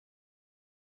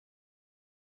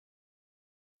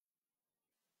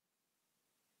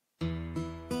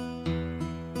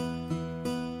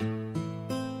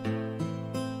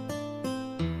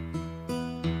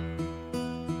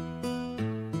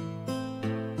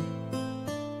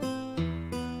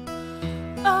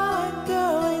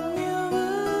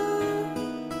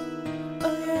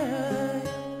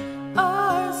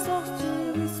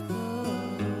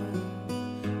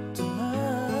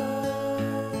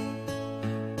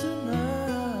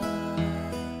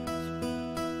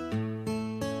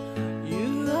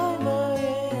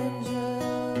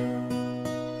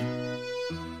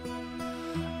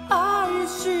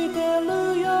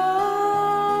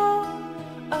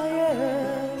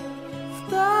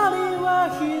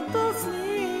一つ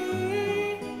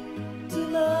に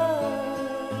Tonight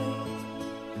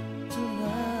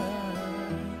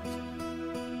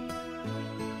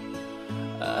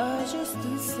I just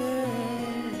to say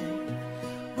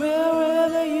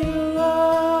wherever you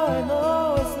are I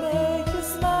know it's make you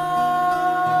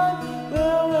smile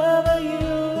wherever you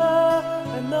are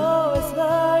I know it's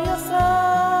by your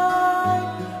side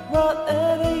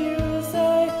whatever you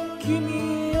say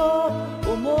君を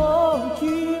思う気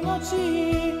持ち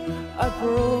I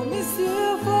promise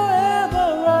you forever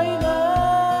right now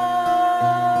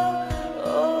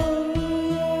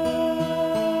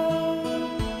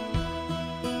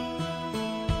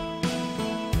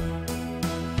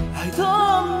I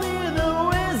don't need a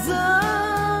reason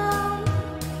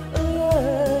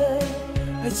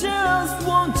I just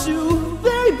want you,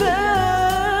 baby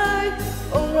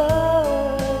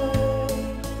Alright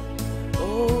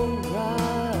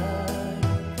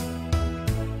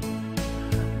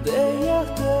Day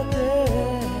after day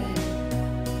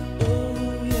Oh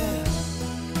yeah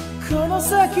この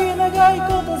先長いこ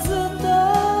とずっと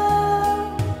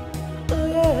Oh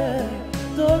yeah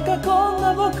どうかこん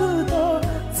な僕と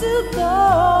ずっと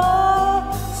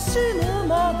死ぬ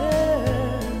まで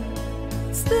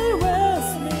Stay with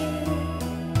me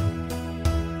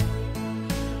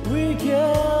We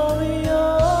carry on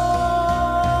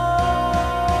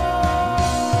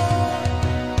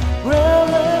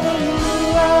Wherever you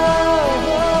are I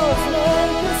know it's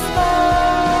make you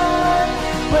smile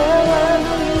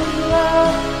Wherever you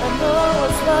are I know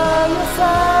it's by your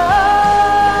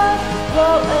side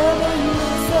Whatever you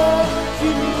say 君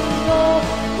の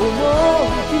思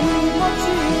う気持ち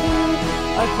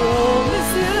I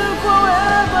promise you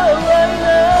forever right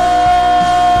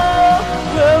now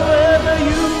Wherever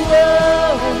you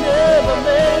are I never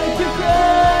make you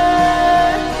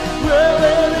cry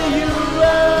Wherever you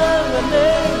are I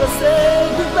never say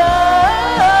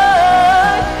goodbye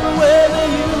Wherever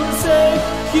you say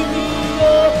君を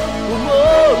思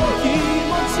う気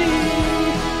持ち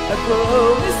I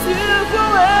promise you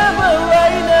forever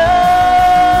right now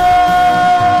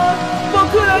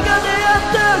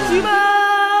今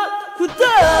二人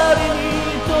に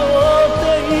とって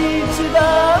一番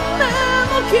目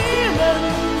の記念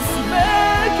すべ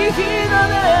き日だ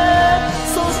ね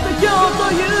そして今日と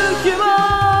いう日は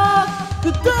二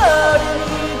人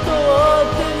にと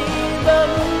って二番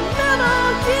目の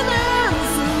記念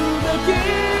すべき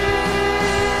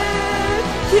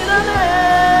日だね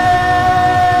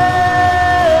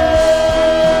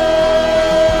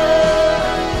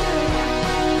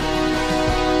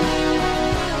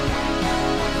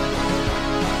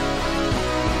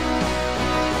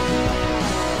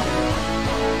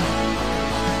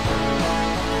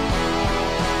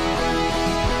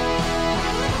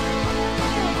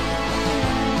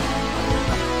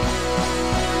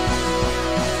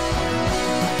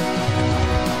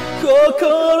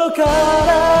心から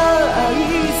愛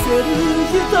せる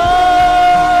人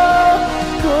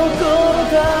心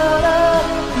から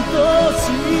愛し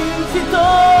い人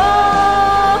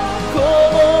こ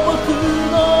の僕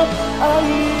の愛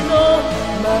の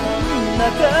真ん中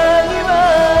には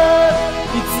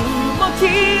いつも君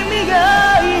が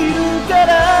いるか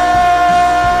ら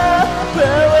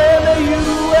Wherever you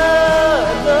are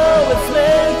I know it's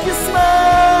make you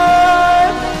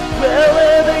smile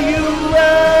Wherever you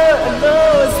are I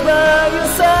know it's by your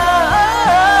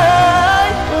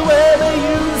side Wherever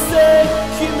you say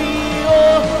君を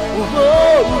思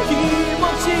う気持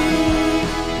ち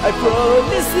I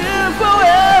promise you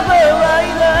forever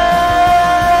right now